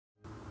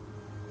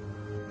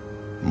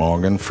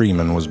Morgan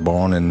Freeman was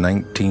born in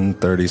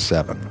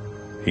 1937.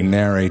 He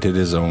narrated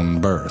his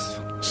own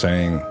birth,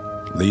 saying,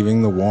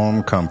 "Leaving the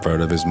warm comfort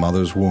of his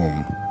mother's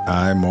womb,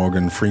 I,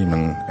 Morgan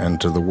Freeman,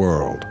 enter the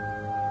world.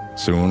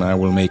 Soon I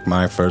will make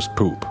my first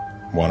poop,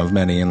 one of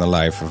many in the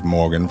life of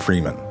Morgan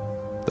Freeman."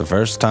 The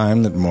first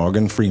time that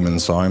Morgan Freeman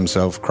saw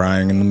himself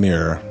crying in the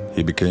mirror,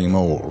 he became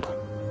old,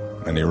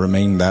 and he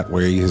remained that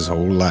way his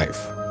whole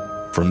life.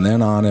 From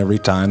then on, every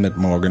time that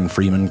Morgan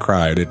Freeman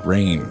cried, it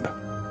rained.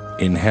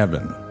 In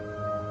heaven.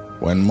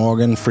 When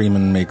Morgan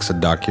Freeman makes a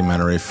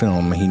documentary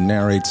film, he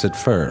narrates it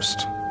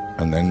first,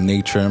 and then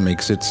nature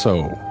makes it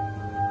so.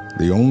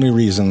 The only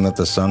reason that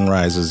the sun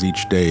rises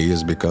each day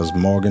is because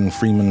Morgan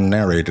Freeman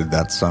narrated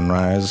that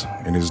sunrise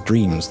in his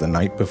dreams the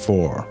night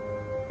before.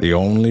 The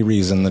only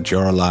reason that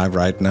you're alive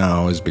right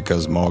now is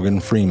because Morgan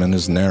Freeman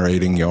is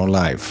narrating your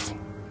life,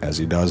 as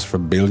he does for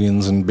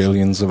billions and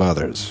billions of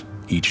others,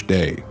 each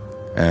day.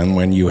 And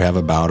when you have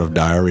a bout of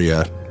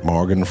diarrhea,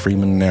 Morgan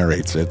Freeman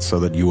narrates it so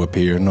that you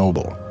appear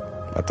noble,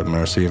 at the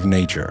mercy of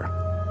nature,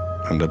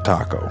 and a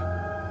taco.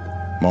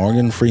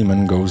 Morgan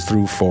Freeman goes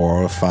through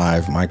 4 or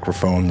 5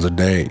 microphones a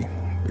day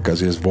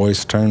because his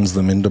voice turns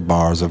them into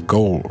bars of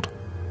gold,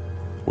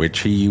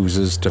 which he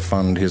uses to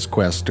fund his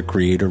quest to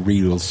create a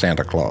real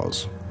Santa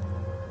Claus.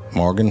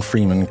 Morgan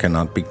Freeman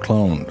cannot be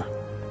cloned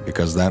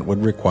because that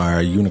would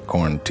require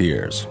unicorn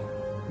tears.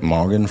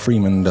 Morgan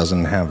Freeman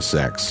doesn't have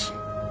sex.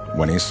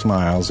 When he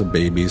smiles, a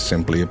baby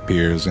simply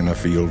appears in a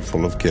field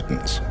full of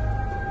kittens.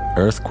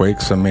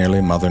 Earthquakes are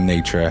merely Mother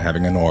Nature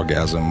having an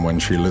orgasm when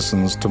she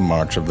listens to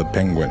March of the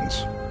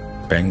Penguins.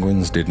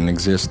 Penguins didn't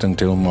exist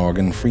until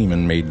Morgan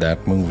Freeman made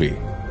that movie.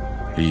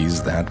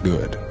 He's that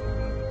good.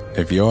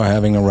 If you're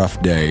having a rough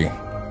day,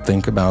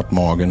 think about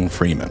Morgan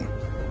Freeman,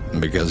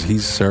 because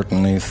he's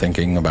certainly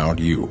thinking about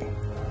you.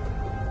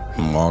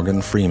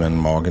 Morgan Freeman,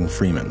 Morgan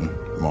Freeman,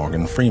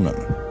 Morgan Freeman.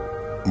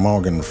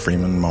 Morgan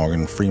Freeman,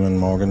 Morgan Freeman,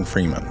 Morgan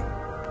Freeman.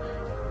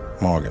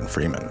 Morgan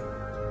Freeman.